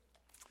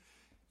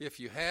If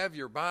you have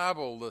your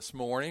Bible this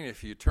morning,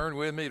 if you turn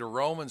with me to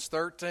Romans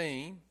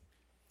 13,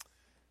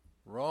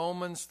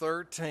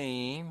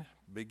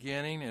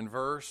 beginning in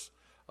verse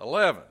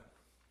 11.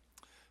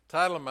 The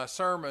title of my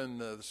sermon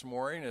this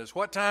morning is,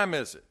 What Time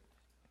Is It?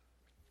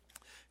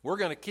 We're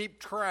going to keep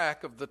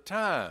track of the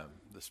time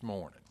this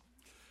morning.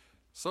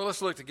 So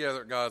let's look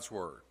together at God's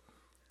Word.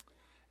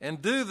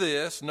 And do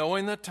this,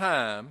 knowing the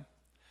time,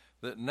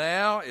 that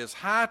now is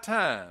high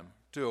time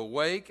to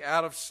awake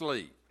out of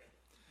sleep.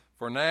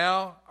 For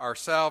now our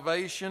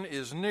salvation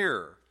is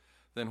nearer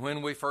than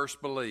when we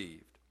first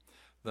believed.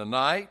 The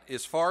night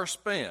is far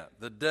spent,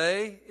 the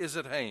day is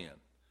at hand.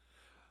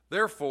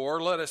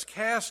 Therefore let us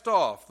cast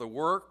off the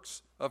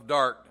works of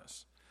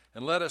darkness,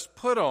 and let us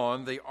put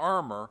on the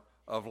armor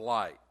of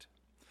light.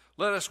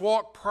 Let us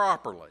walk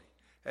properly,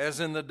 as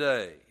in the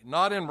day,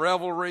 not in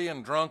revelry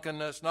and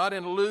drunkenness, not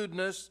in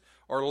lewdness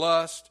or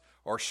lust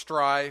or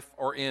strife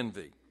or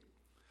envy.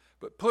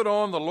 But put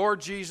on the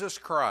Lord Jesus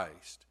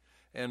Christ,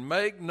 and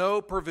make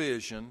no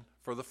provision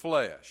for the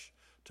flesh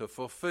to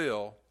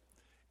fulfill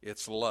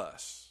its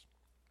lusts.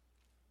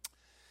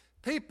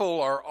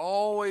 People are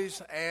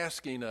always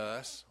asking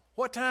us,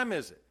 what time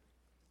is it?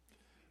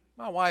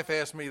 My wife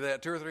asks me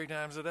that 2 or 3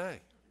 times a day.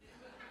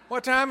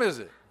 What time is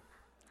it?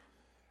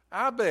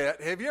 I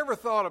bet, have you ever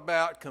thought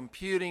about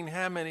computing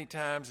how many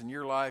times in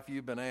your life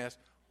you've been asked,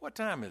 what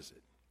time is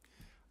it?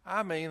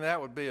 I mean,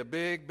 that would be a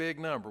big, big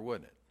number,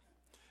 wouldn't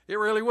it? It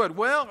really would.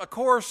 Well, of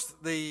course,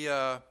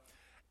 the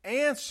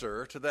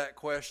answer to that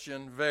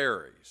question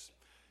varies.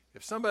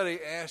 If somebody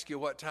asked you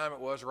what time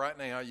it was right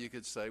now, you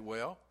could say,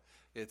 well,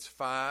 it's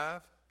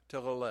 5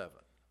 till 11.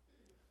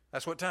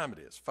 That's what time it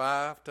is,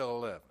 5 till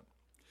 11.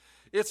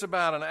 It's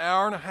about an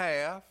hour and a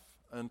half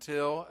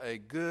until a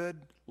good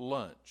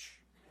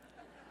lunch.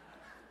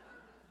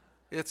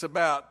 It's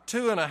about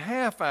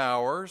 2.5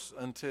 hours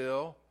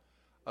until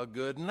a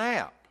good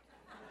nap.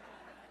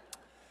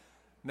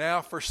 Now,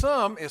 for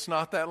some, it's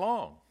not that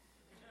long.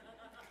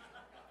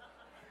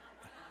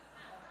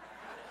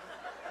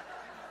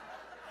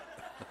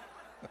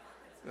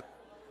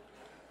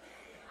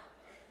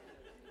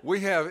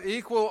 We have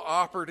equal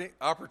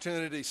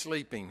opportunity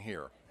sleeping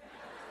here.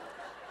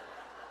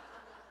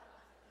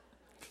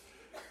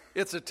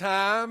 It's a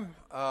time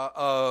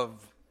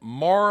of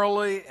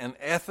morally and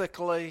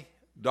ethically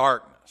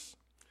darkness.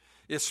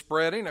 It's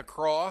spreading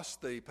across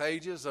the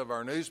pages of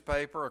our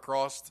newspaper,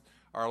 across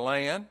our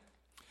land.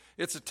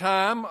 It's a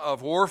time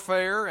of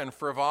warfare and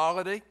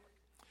frivolity.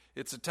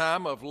 It's a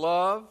time of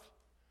love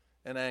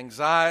and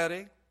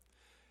anxiety.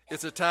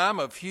 It's a time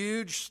of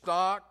huge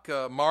stock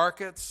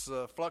markets,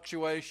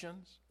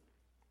 fluctuations.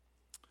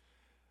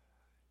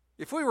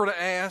 If we were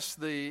to ask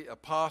the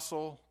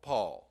Apostle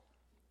Paul,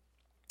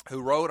 who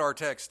wrote our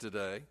text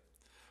today,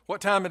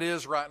 what time it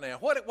is right now,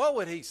 what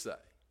would he say?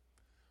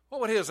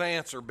 What would his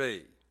answer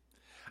be?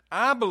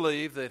 I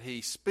believe that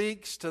he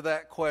speaks to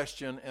that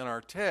question in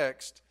our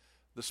text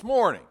this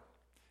morning.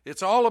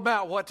 It's all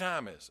about what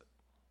time is it.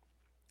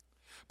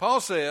 Paul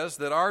says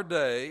that our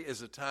day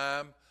is a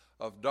time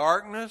of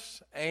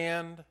darkness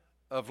and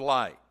of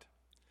light.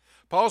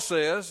 Paul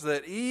says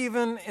that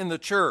even in the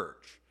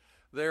church,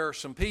 there are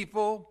some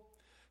people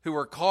who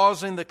are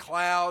causing the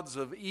clouds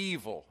of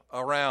evil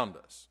around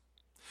us.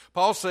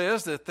 Paul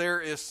says that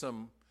there is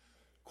some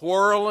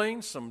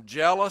quarreling, some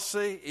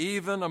jealousy,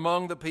 even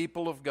among the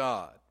people of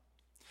God.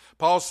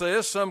 Paul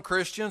says some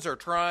Christians are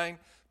trying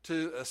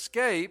to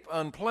escape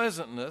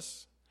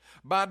unpleasantness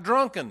by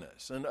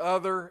drunkenness and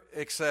other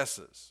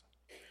excesses.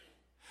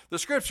 The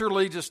Scripture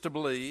leads us to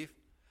believe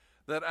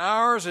that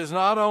ours is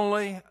not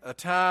only a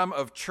time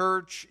of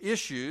church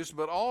issues,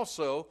 but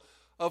also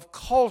of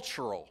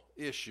cultural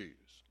issues.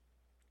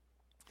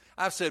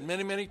 I've said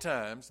many, many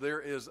times there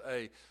is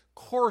a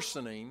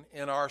coarsening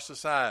in our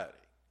society.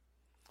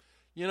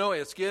 You know,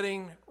 it's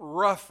getting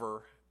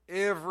rougher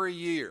every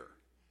year.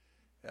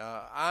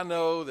 I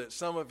know that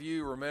some of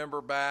you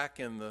remember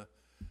back in the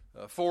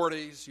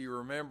 40s, you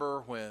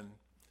remember when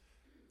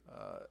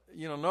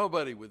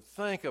nobody would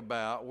think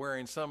about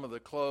wearing some of the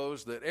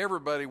clothes that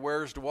everybody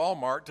wears to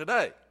Walmart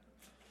today.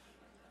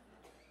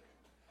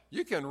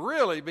 You can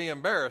really be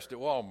embarrassed at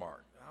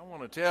Walmart. I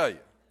want to tell you.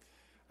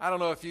 I don't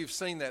know if you've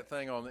seen that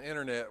thing on the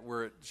internet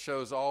where it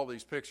shows all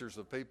these pictures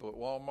of people at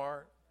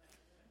Walmart.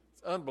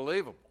 It's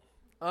unbelievable.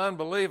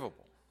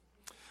 Unbelievable.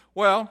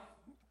 Well,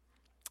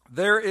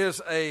 there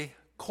is a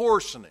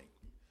coarsening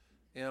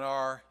in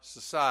our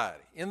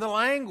society, in the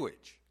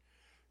language.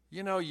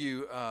 You know,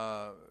 you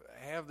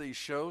have these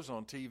shows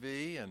on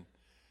TV, and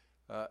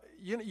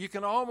you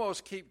can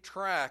almost keep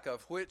track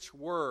of which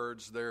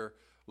words they're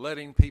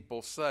letting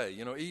people say.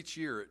 You know, each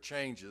year it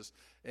changes,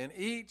 and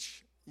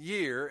each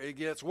year it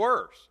gets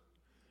worse.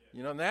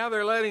 You know, now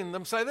they're letting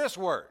them say this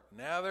word.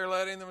 Now they're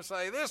letting them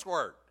say this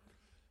word.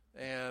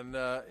 And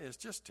it's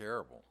just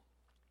terrible.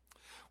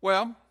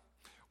 Well,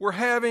 we're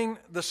having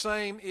the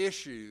same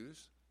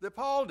issues that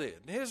Paul did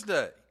in his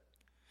day.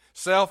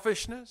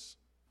 Selfishness,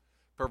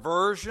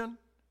 perversion,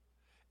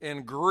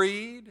 and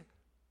greed.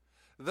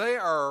 They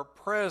are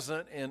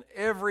present in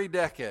every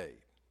decade,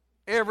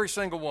 every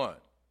single one.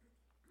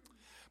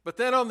 But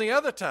then on the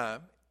other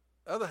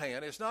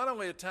hand, it's not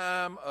only a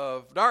time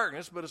of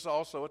darkness, but it's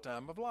also a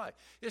time of light.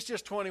 It's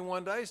just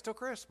 21 days till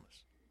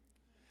Christmas.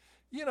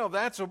 You know,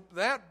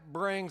 that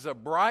brings a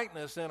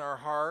brightness in our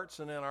hearts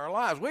and in our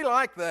lives. We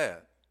like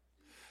that.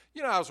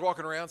 You know, I was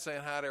walking around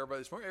saying hi to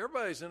everybody this morning.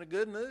 Everybody's in a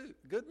good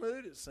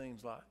mood, it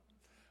seems like.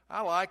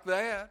 I like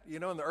that. You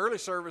know, in the early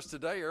service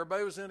today,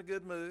 everybody was in a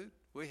good mood.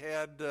 We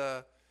had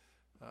a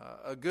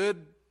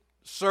good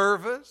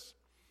service.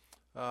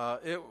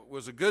 It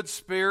was a good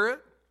spirit.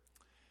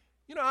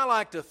 You know, I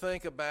like to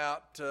think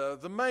about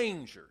the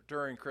manger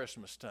during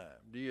Christmas time.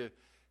 Do you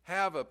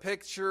have a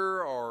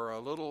picture or a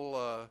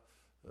little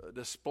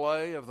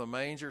display of the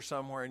manger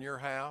somewhere in your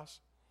house?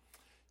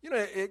 You know,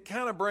 it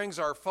kind of brings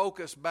our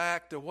focus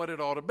back to what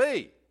it ought to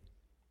be.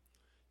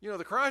 You know,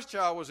 the Christ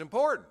child was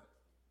important.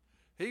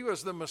 He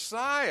was the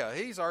Messiah.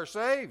 He's our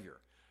Savior.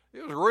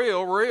 It was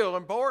real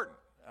important.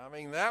 I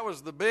mean, that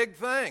was the big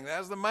thing. That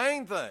was the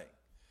main thing.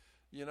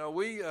 You know,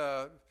 we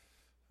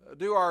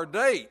do our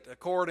date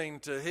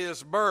according to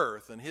his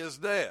birth and his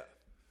death.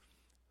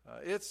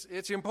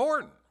 It's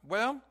important.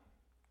 Well,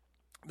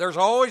 there's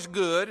always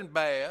good and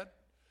bad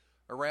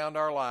around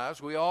our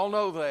lives. We all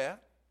know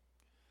that.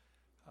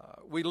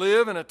 We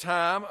live in a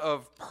time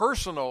of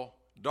personal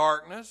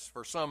darkness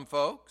for some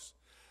folks,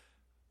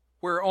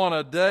 where on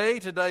a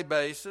day-to-day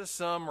basis,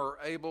 some are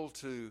unable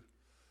to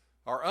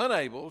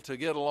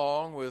get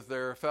along with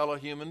their fellow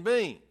human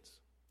beings.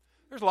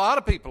 There's a lot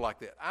of people like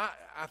that. I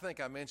think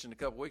I mentioned a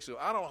couple weeks ago,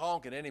 I don't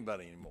honk at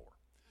anybody anymore.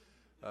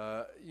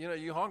 You know,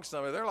 you honk at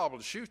somebody, they're liable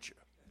to shoot you.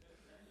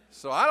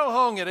 So I don't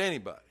honk at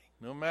anybody,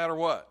 no matter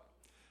what.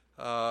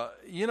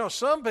 You know,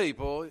 some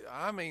people,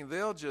 I mean,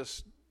 they'll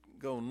just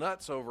go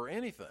nuts over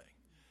anything.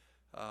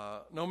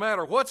 No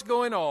matter what's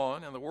going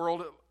on in the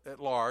world at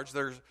large,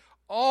 there's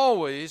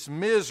always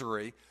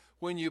misery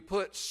when you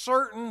put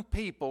certain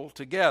people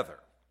together.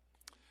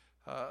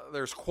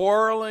 There's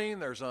quarreling,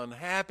 there's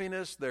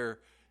unhappiness, there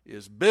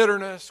is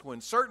bitterness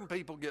when certain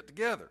people get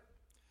together.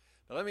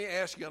 Now, let me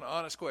ask you an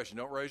honest question.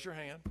 Don't raise your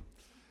hand.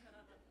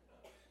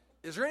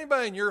 Is there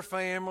anybody in your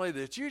family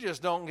that you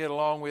just don't get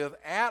along with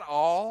at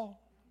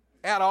all?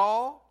 At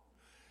all?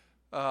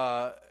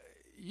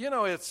 You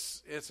know,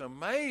 it's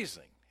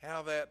amazing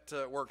how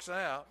that works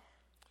out.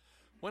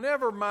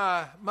 Whenever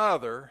my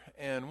mother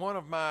and one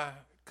of my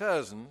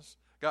cousins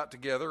got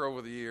together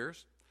over the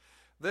years,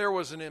 there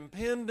was an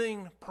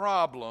impending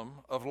problem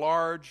of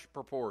large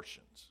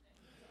proportions.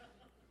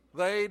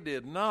 They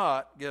did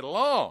not get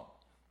along.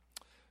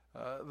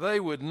 They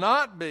would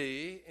not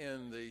be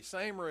in the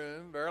same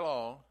room very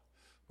long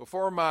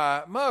before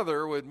my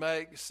mother would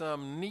make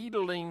some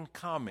needling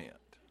comment.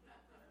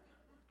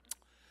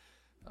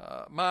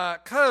 My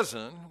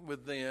cousin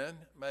would then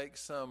make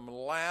some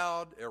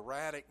loud,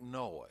 erratic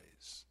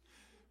noise.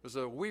 It was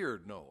a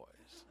weird noise.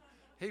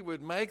 He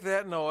would make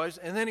that noise,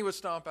 and then he would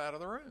stomp out of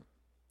the room.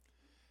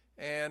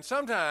 And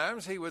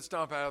sometimes he would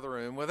stomp out of the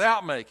room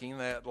without making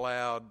that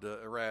loud,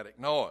 erratic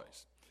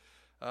noise.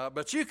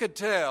 But you could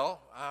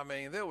tell, I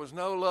mean, there was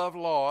no love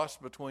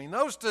lost between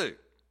those two.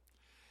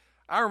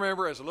 I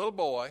remember as a little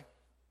boy,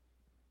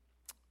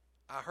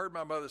 I heard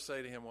my mother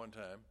say to him one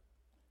time,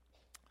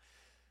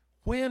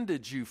 "When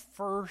did you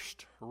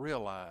first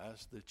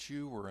realize that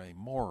you were a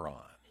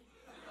moron?"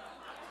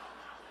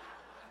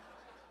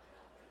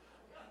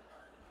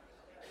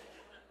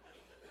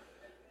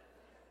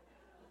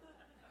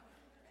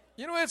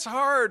 You know, it's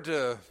hard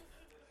to,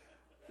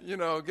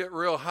 get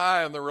real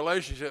high on the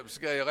relationship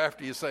scale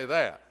after you say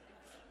that.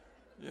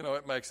 You know,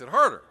 it makes it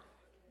harder.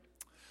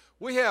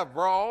 We have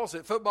brawls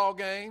at football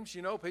games.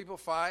 You know, people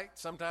fight.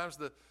 Sometimes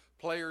the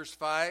players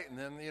fight, and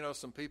then,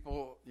 some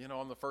people,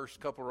 on the first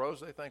couple rows,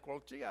 they think,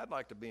 well, gee, I'd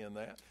like to be in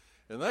that.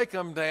 And they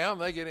come down,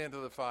 they get into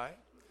the fight.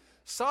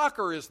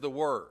 Soccer is the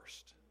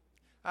worst.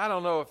 I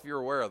don't know if you're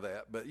aware of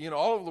that, but,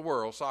 all over the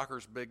world,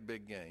 soccer's a big,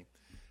 big game.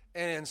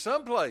 And in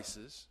some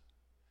places,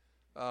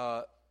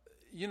 they'll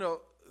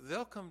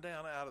come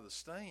down out of the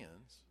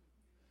stands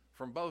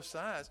from both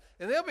sides,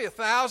 and there'll be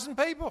 1,000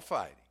 people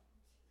fighting.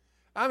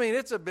 I mean,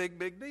 it's a big,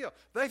 big deal.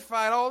 They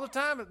fight all the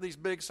time at these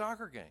big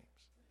soccer games,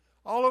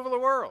 all over the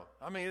world.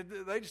 I mean,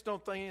 they just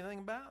don't think anything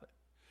about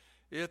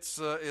it.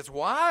 It's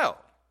wild.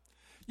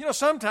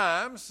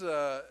 Sometimes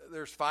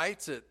there's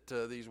fights at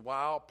these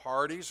wild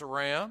parties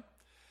around.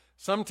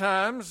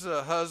 Sometimes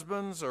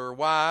husbands or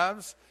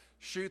wives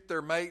shoot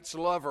their mate's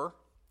lover.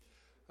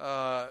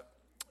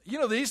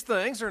 These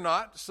things are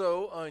not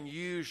so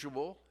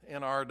unusual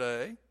in our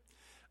day.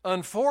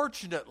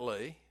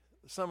 Unfortunately,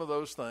 some of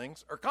those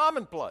things are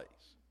commonplace.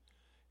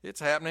 It's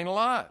happening a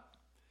lot.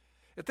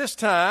 At this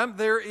time,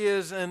 there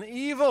is an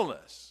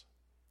evilness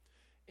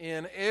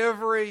in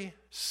every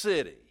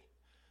city.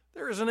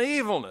 There is an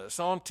evilness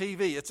on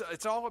TV.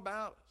 It's all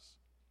about us.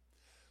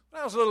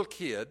 When I was a little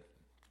kid,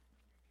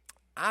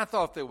 I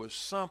thought there was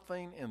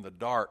something in the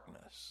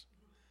darkness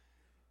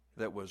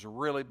that was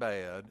really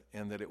bad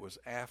and that it was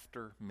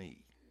after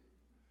me.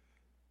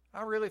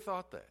 I really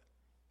thought that.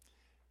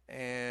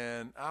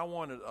 And I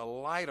wanted a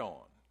light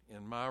on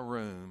in my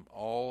room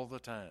all the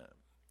time.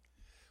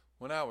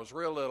 when I was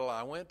real little,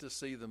 I went to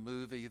see the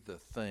movie The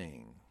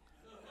Thing.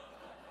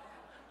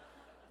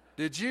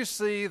 Did you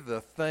see The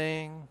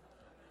Thing?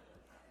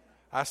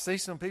 I see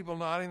some people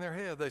nodding their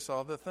head. They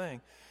saw The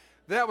Thing.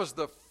 That was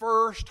the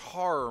first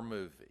horror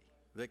movie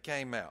that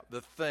came out,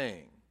 The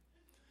Thing.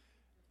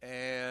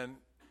 And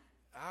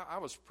I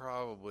was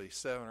probably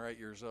 7 or 8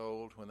 years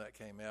old when that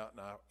came out,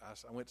 and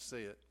I went to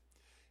see it.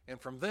 And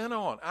from then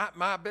on,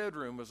 my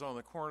bedroom was on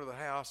the corner of the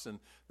house, and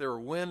there were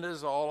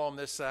windows all on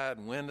this side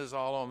and windows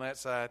all on that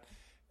side.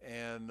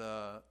 And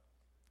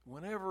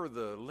whenever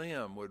the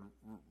limb would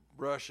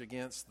brush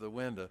against the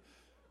window,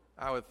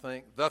 I would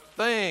think, the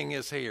Thing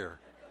is here.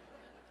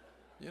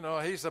 You know,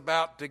 he's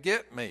about to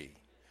get me.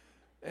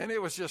 And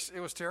it was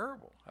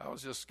terrible. I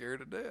was just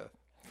scared to death.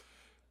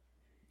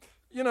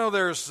 You know,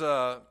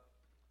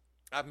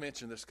 I've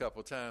mentioned this a couple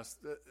of times.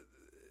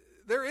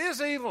 There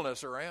is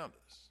evilness around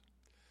us.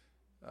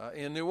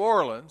 In New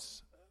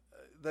Orleans,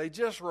 they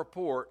just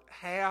report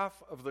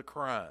half of the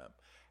crime.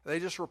 They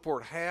just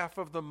report half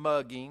of the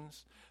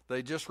muggings.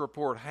 They just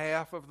report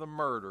half of the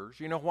murders.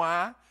 You know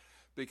why?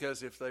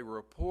 Because if they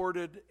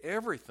reported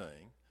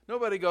everything,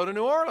 nobody would go to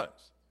New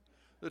Orleans.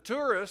 The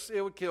tourists,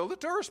 it would kill the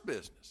tourist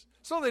business.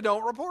 So they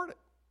don't report it.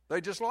 They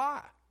just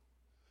lie.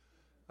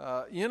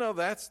 You know,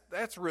 that's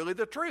really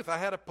the truth. I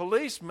had a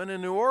policeman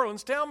in New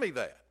Orleans tell me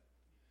that.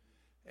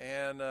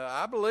 And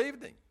I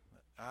believed him.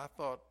 I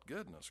thought,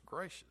 goodness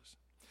gracious.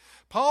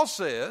 Paul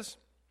says,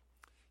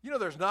 you know,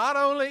 there's not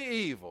only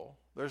evil,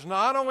 there's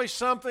not only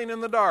something in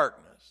the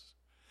darkness,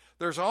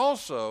 there's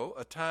also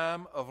a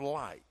time of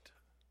light.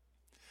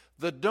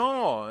 The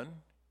dawn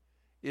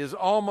is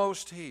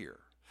almost here.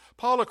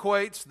 Paul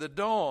equates the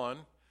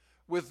dawn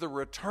with the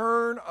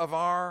return of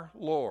our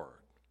Lord.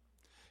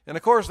 And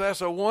of course,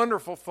 that's a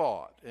wonderful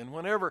thought. And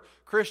whenever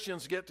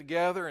Christians get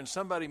together and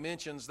somebody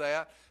mentions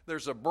that,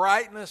 there's a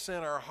brightness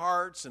in our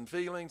hearts and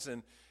feelings,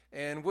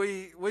 and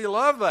we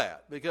love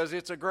that because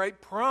it's a great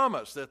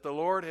promise that the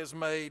Lord has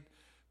made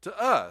to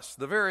us.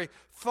 The very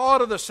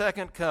thought of the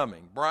second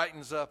coming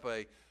brightens up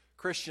a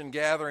Christian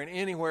gathering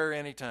anywhere,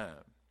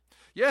 anytime.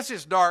 Yes,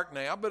 it's dark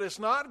now, but it's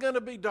not going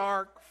to be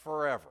dark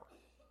forever.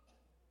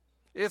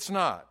 It's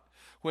not.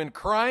 When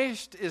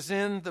Christ is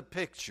in the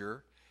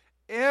picture,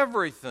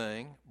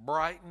 everything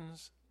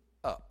brightens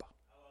up.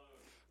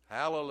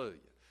 Hallelujah.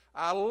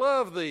 I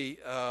love the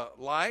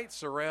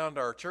lights around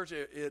our church.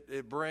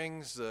 It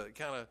brings,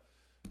 kind of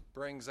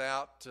brings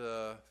out,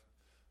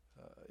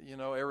 you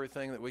know,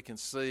 everything that we can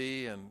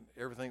see and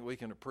everything that we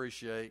can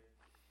appreciate.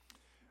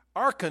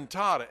 Our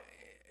cantata,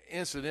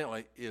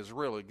 incidentally, is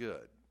really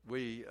good.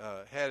 We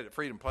had it at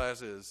Freedom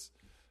Plaza, as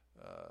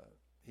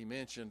he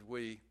mentioned.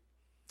 We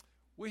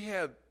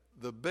had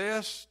the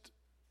best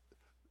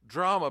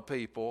drama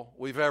people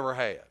we've ever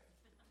had.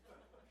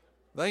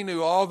 They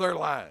knew all their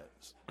lines.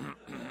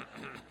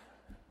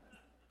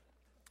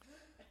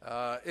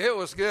 It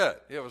was good.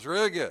 It was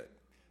really good.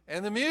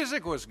 And the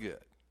music was good.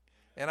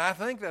 And I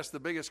think that's the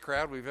biggest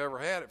crowd we've ever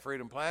had at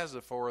Freedom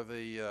Plaza for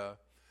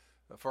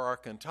our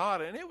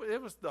cantata. And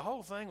it was, the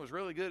whole thing was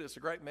really good. It's a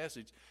great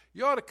message.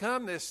 You ought to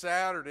come this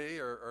Saturday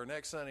or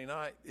next Sunday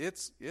night.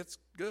 It's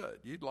good.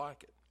 You'd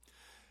like it.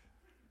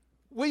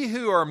 We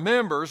who are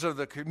members of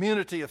the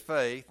community of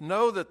faith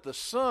know that the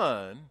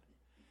sun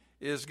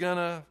is going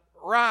to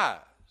rise.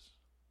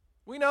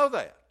 We know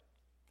that.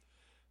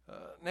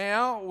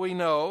 Now we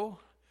know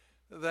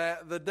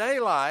that the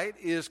daylight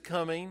is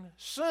coming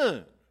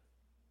soon.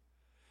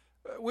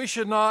 We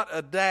should not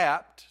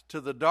adapt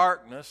to the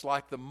darkness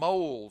like the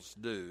moles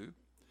do,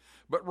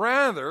 but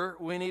rather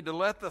we need to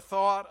let the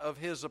thought of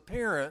his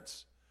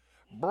appearance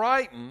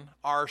brighten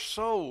our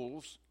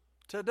souls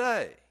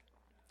today.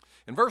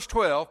 In verse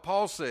 12,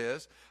 Paul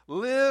says,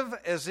 live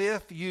as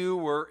if you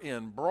were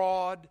in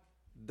broad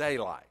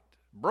daylight.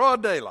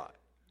 Broad daylight.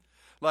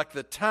 Like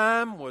the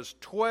time was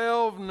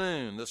 12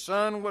 noon, the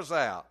sun was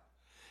out,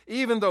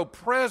 even though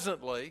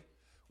presently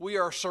we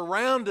are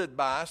surrounded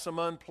by some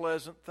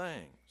unpleasant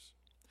things.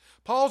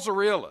 Paul's a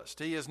realist.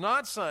 He is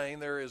not saying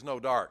there is no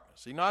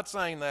darkness. He's not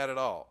saying that at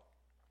all.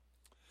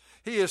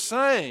 He is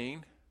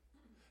saying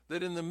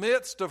that in the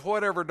midst of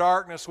whatever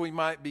darkness we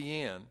might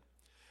be in,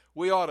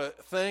 we ought to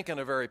think in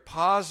a very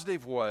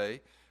positive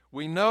way.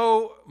 We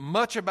know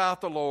much about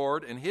the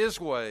Lord and his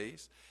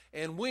ways,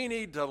 and we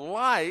need to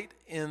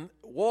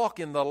walk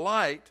in the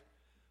light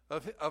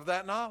of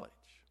that knowledge.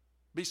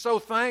 Be so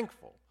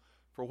thankful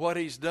for what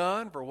he's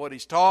done, for what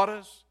he's taught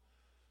us,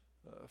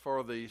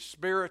 for the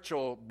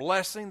spiritual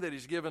blessing that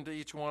he's given to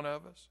each one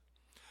of us.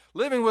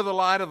 Living with the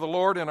light of the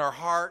Lord in our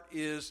heart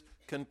is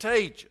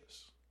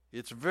contagious.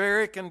 It's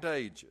very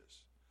contagious.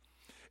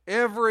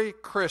 Every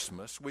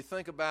Christmas, we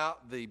think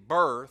about the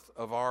birth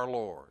of our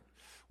Lord.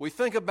 We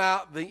think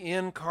about the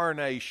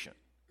incarnation.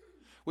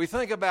 We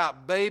think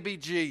about baby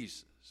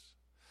Jesus.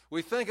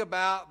 We think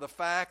about the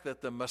fact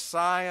that the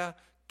Messiah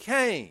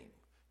came,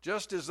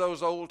 just as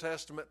those Old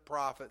Testament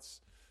prophets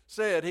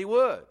said he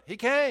would. He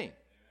came.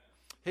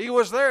 He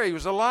was there. He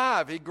was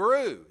alive. He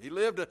grew. He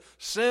lived a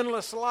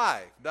sinless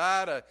life,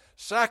 died a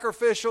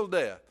sacrificial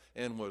death,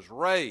 and was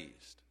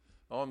raised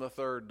on the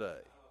third day.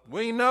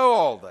 We know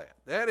all that.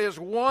 That is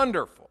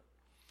wonderful.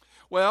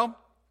 Well,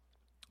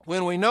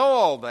 when we know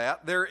all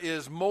that, there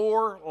is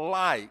more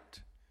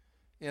light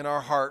in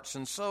our hearts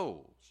and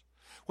souls.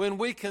 When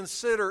we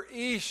consider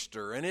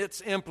Easter and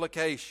its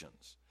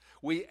implications,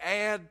 we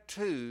add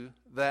to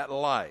that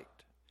light.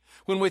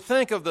 When we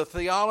think of the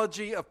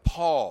theology of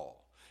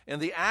Paul and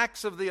the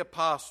Acts of the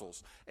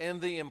Apostles and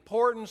the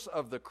importance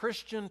of the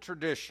Christian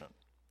tradition,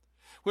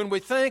 when we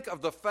think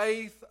of the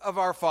faith of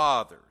our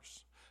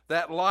fathers,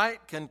 that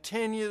light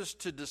continues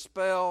to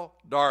dispel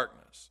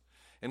darkness.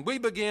 And we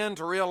begin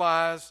to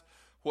realize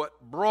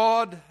what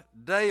broad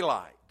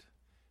daylight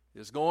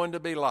is going to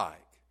be like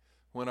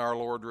when our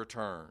Lord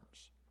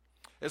returns.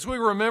 As we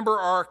remember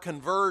our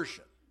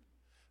conversion,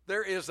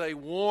 there is a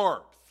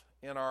warmth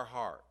in our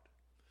heart.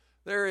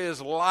 There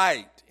is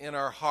light in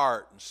our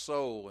heart and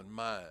soul and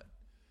mind.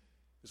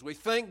 As we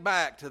think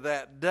back to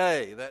that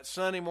day, that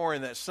Sunday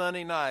morning, that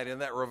Sunday night, in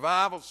that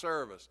revival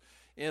service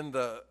in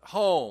the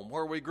home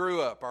where we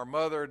grew up, our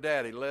mother or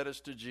daddy led us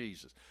to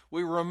Jesus.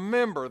 We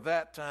remember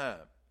that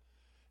time.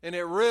 And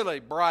it really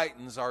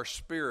brightens our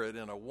spirit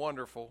in a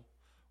wonderful,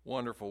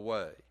 wonderful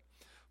way.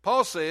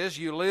 Paul says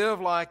you live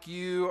like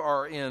you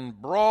are in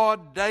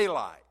broad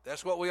daylight.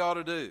 That's what we ought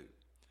to do.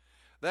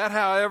 That,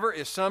 however,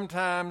 is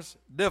sometimes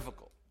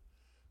difficult.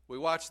 We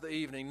watch the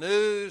evening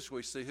news.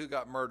 We see who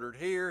got murdered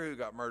here, who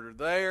got murdered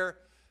there,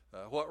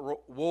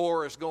 what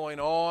war is going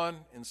on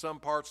in some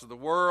parts of the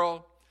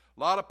world. A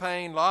lot of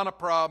pain, a lot of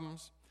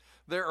problems.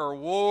 There are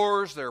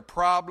wars, there are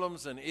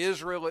problems in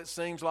Israel, it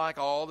seems like,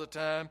 all the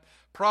time.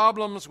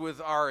 Problems with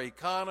our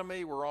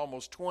economy. We're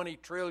almost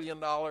 $20 trillion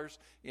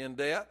in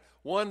debt.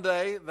 One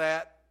day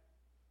that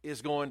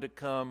is going to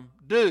come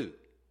due.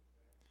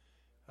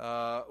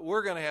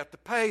 We're going to have to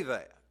pay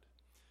that.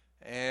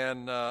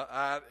 And,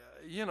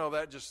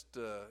 that just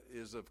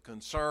is of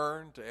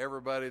concern to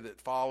everybody that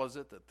follows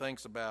it, that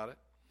thinks about it.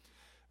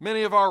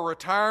 Many of our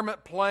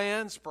retirement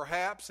plans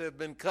perhaps have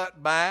been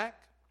cut back,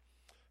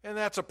 and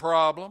that's a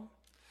problem.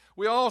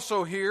 We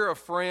also hear of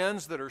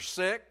friends that are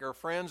sick or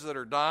friends that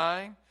are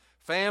dying,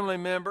 family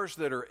members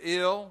that are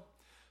ill.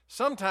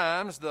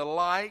 Sometimes the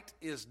light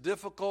is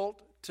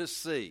difficult to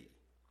see.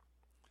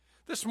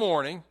 This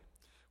morning,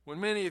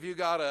 when many of you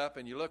got up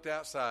and you looked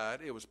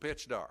outside, it was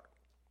pitch dark.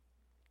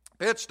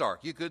 Pitch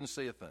dark. You couldn't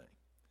see a thing.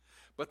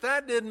 But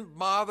that didn't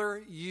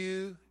bother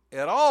you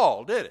at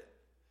all, did it?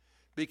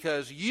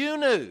 Because you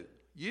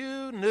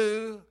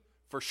knew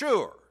for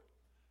sure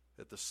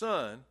that the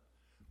sun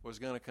was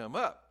going to come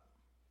up.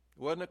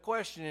 There wasn't a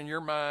question in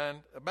your mind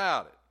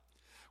about it.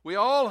 We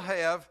all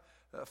have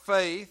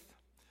faith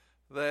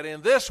that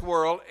in this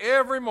world,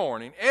 every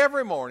morning,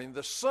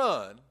 the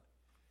sun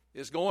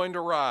is going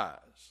to rise.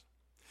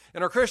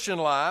 In our Christian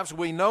lives,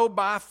 we know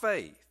by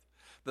faith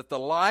that the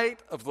light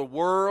of the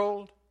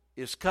world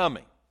is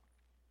coming.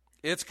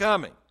 It's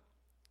coming.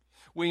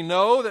 We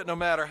know that no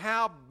matter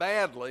how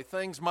badly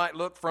things might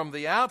look from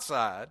the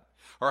outside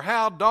or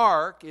how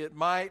dark it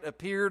might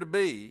appear to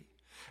be,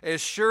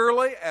 as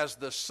surely as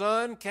the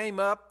sun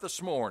came up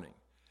this morning,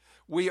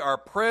 we are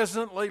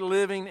presently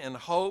living in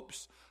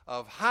hopes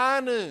of high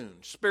noon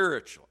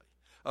spiritually,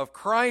 of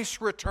Christ's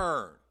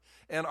return,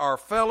 and our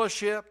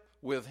fellowship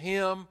with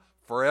Him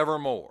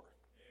forevermore.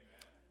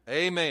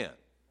 Amen.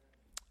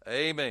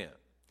 Amen.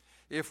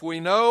 If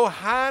we know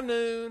high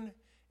noon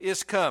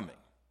is coming,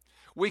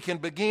 we can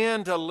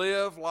begin to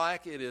live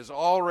like it is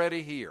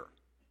already here.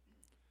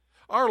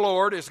 Our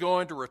Lord is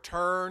going to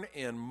return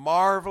in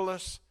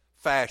marvelous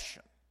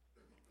fashion.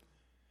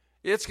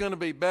 It's going to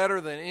be better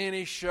than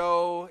any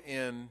show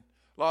in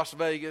Las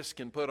Vegas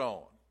can put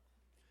on.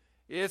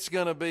 It's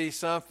going to be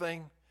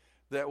something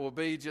that will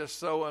be just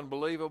so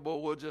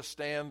unbelievable, we'll just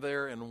stand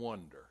there and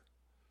wonder.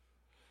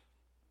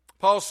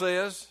 Paul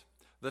says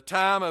the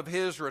time of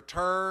His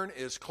return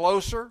is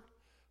closer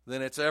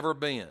than it's ever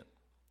been.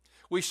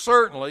 We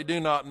certainly do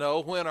not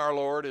know when our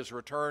Lord is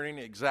returning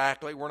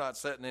exactly. We're not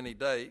setting any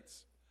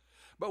dates.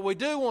 But we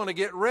do want to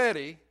get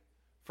ready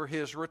for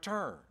His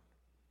return.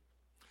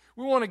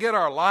 We want to get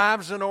our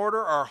lives in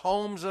order, our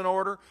homes in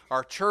order,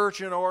 our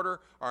church in order,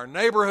 our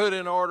neighborhood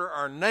in order,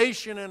 our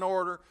nation in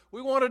order.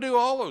 We want to do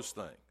all those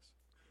things.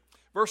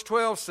 Verse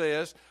 12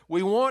 says,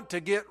 we want to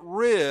get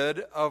rid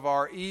of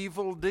our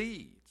evil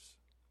deeds.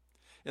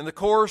 In the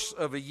course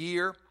of a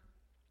year,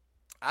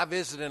 I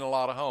visit in a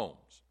lot of homes.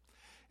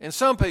 And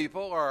some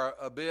people are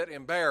a bit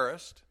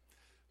embarrassed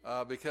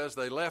because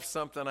they left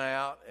something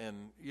out,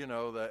 and,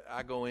 that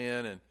I go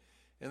in, and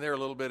they're a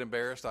little bit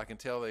embarrassed. I can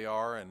tell they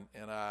are,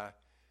 and I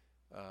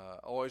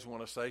always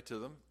want to say to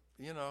them,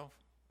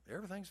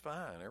 everything's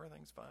fine.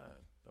 Everything's fine.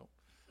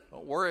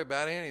 Don't worry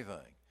about anything.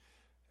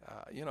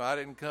 I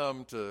didn't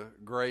come to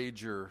grade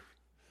your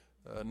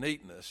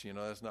neatness.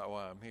 That's not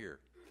why I'm here.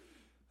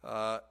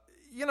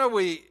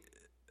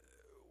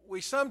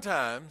 We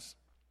sometimes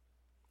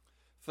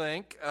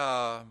think,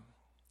 I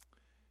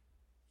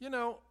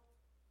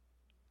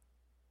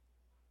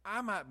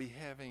might be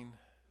having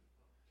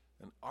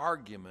an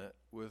argument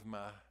with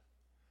my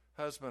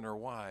husband or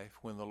wife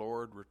when the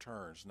Lord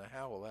returns. Now,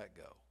 how will that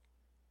go?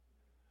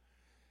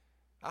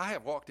 I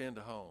have walked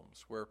into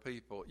homes where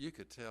people, you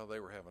could tell they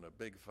were having a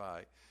big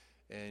fight,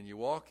 and you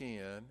walk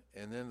in,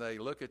 and then they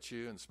look at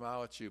you and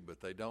smile at you,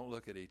 but they don't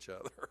look at each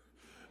other.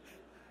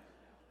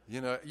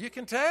 You know, you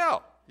can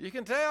tell. You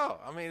can tell.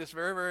 I mean, it's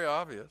very, very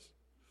obvious.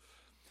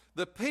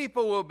 The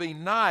people will be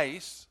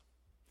nice,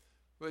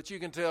 but you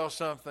can tell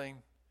something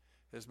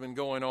has been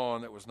going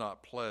on that was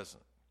not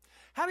pleasant.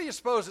 How do you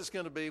suppose it's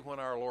going to be when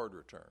our Lord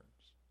returns?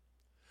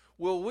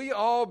 Will we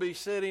all be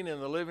sitting in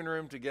the living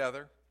room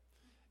together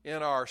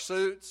in our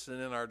suits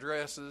and in our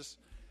dresses?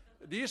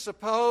 Do you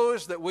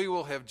suppose that we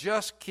will have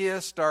just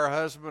kissed our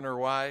husband or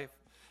wife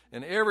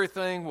and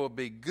everything will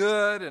be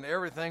good and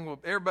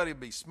everybody will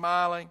be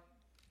smiling?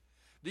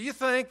 Do you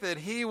think that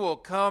he will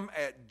come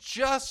at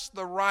just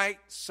the right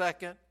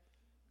second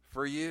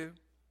for you?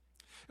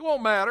 It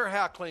won't matter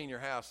how clean your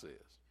house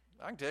is.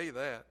 I can tell you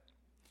that.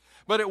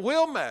 But it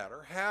will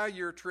matter how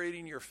you're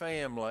treating your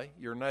family,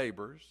 your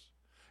neighbors,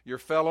 your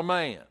fellow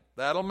man.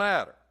 That'll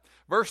matter.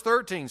 Verse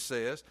 13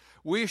 says,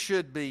 we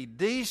should be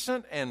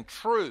decent and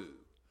true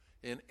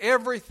in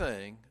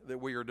everything that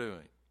we are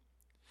doing.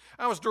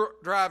 I was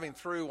driving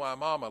through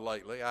Wimauma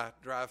lately. I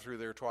drive through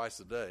there twice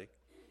a day.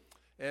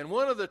 And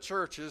one of the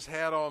churches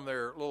had on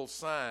their little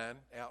sign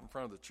out in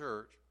front of the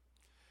church,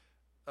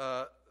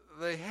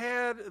 they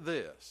had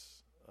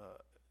this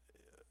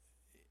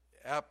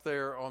up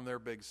there on their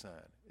big sign.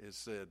 It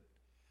said,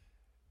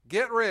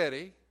 get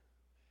ready,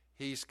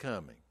 he's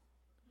coming.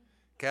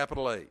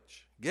 Capital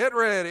H. Get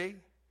ready,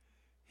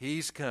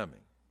 he's coming.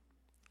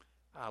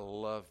 I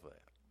love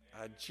that.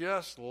 I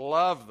just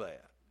love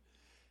that.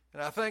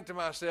 And I think to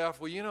myself,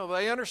 well, you know,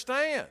 they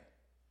understand.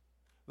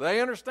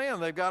 They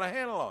understand. They've got a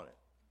handle on it.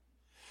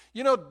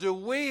 You know, do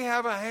we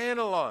have a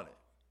handle on it?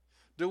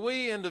 Do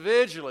we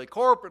individually,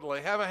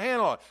 corporately have a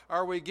handle on it?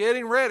 Are we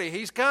getting ready?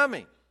 He's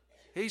coming.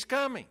 He's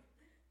coming.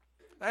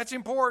 That's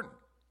important.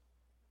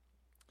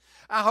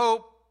 I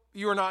hope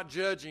you are not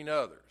judging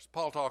others.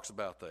 Paul talks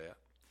about that,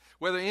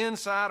 whether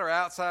inside or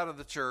outside of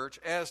the church,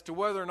 as to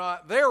whether or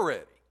not they're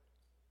ready.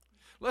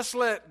 Let's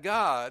let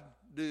God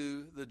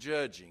do the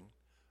judging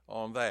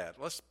on that.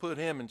 Let's put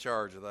him in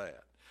charge of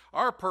that.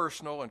 Our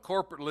personal and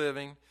corporate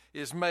living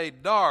is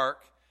made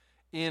dark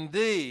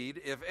indeed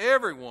if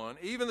everyone,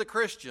 even the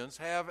Christians,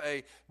 have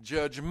a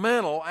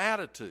judgmental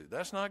attitude.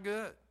 That's not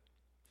good.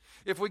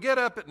 If we get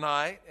up at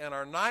night and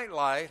our night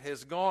light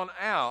has gone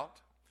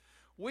out,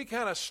 we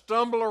kind of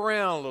stumble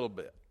around a little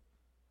bit.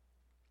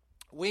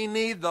 We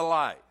need the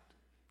light.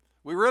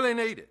 We really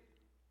need it.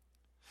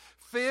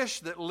 Fish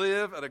that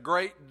live at a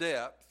great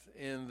depth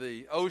in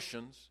the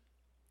oceans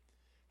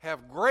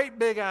have great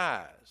big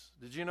eyes.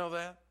 Did you know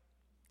that?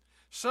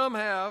 Some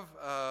have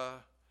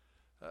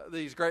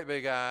these great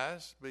big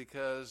eyes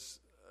because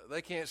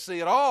they can't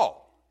see at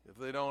all if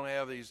they don't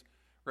have these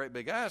great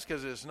big eyes,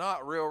 because it's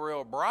not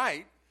real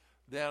bright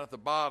down at the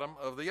bottom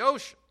of the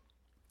ocean.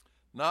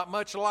 Not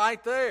much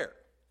light there.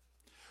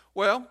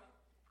 Well,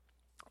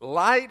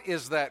 light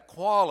is that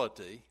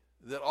quality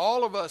that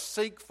all of us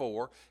seek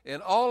for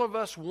and all of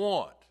us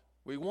want.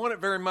 We want it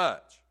very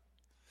much.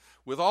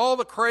 With all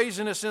the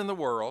craziness in the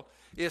world,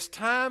 it's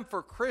time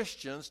for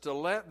Christians to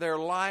let their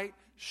light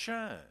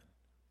shine.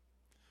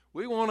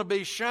 We want to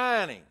be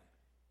shining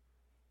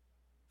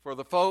for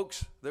the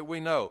folks that we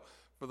know,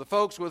 for the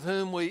folks with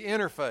whom we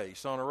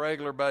interface on a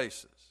regular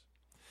basis.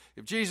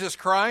 If Jesus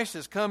Christ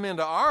has come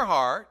into our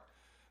heart,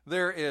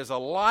 there is a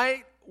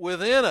light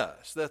within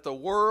us that the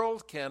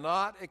world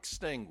cannot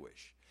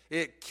extinguish.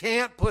 It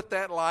can't put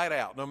that light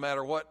out, no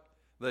matter what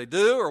they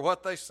do or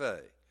what they say.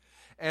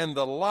 And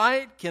the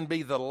light can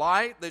be the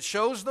light that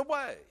shows the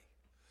way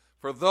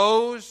for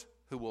those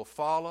who will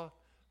follow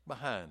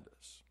behind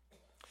us.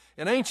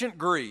 In ancient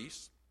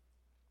Greece,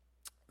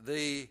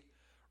 the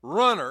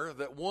runner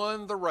that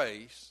won the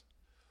race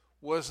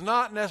was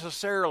not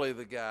necessarily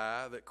the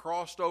guy that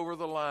crossed over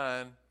the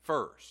line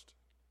first.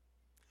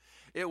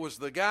 It was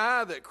the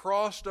guy that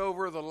crossed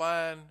over the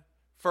line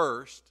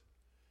first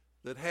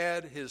that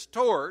had his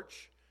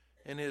torch,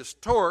 and his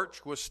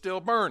torch was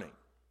still burning.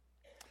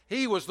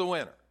 He was the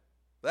winner.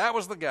 That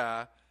was the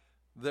guy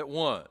that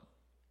won.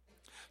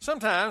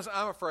 Sometimes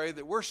I'm afraid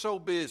that we're so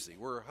busy.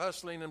 We're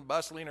hustling and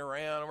bustling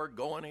around, and we're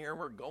going here and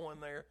we're going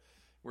there.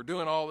 We're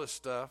doing all this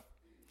stuff.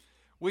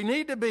 We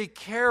need to be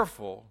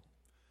careful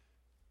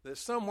that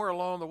somewhere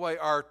along the way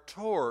our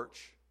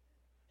torch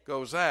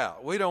goes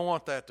out. We don't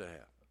want that to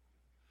happen.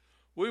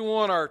 We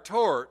want our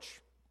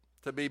torch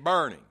to be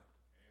burning.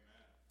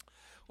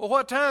 Well,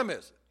 what time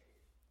is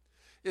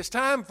it? It's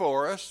time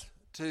for us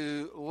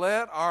to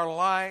let our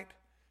light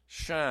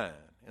shine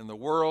in the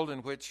world in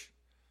which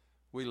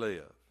we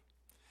live.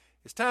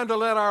 It's time to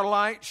let our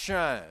light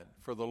shine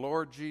for the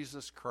Lord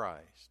Jesus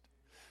Christ,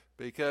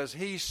 because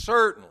He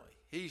certainly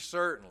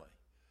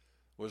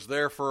was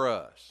there for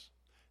us,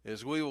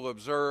 as we will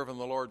observe in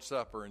the Lord's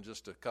Supper in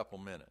just a couple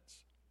minutes.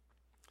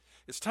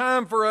 It's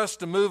time for us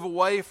to move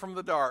away from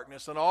the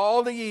darkness and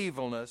all the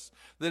evilness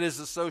that is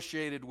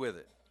associated with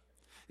it.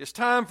 It's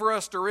time for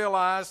us to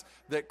realize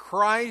that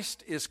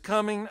Christ is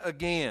coming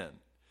again,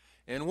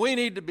 and we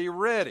need to be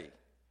ready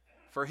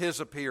for His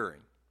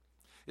appearing.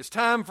 It's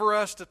time for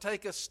us to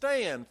take a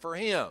stand for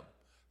Him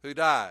who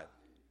died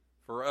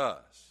for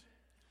us.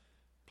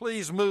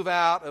 Please move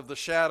out of the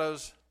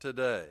shadows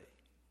today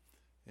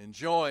and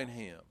join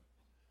Him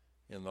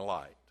in the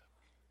light.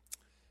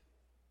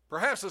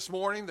 Perhaps this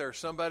morning there's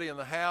somebody in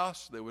the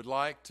house that would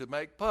like to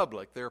make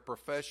public their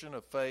profession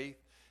of faith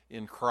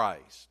in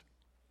Christ.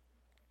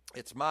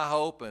 It's my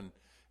hope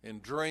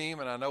and dream,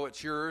 and I know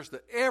it's yours,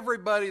 that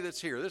everybody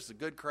that's here, this is a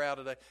good crowd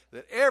today,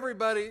 that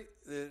everybody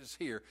that is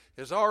here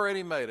has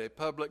already made a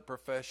public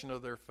profession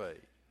of their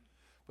faith.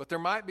 But there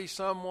might be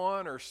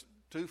someone or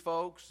two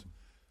folks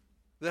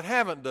that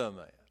haven't done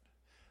that.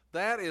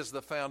 That is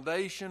the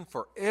foundation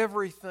for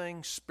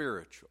everything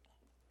spiritual,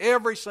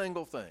 every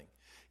single thing.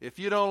 If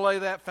you don't lay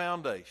that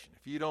foundation,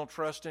 if you don't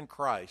trust in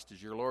Christ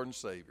as your Lord and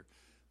Savior,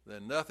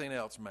 then nothing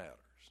else matters.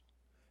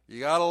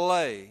 You got to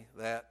lay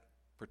that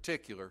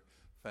particular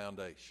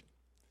foundation.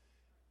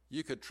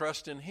 You could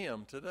trust in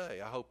Him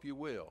today. I hope you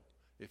will,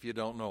 if you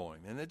don't know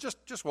Him. And then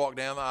just walk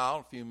down the aisle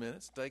in a few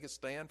minutes and take a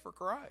stand for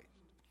Christ.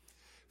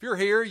 If you're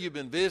here, you've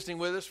been visiting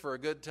with us for a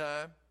good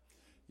time,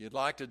 you'd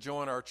like to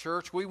join our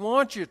church, we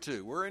want you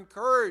to. We're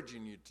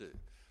encouraging you to.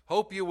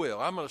 Hope you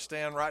will. I'm going to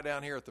stand right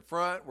down here at the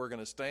front. We're going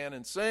to stand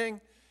and sing.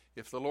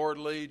 If the Lord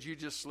leads you,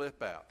 just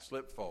slip out,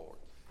 slip forward,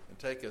 and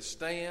take a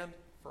stand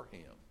for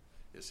Him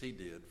as He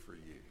did for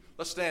you.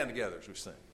 Let's stand together as we sing.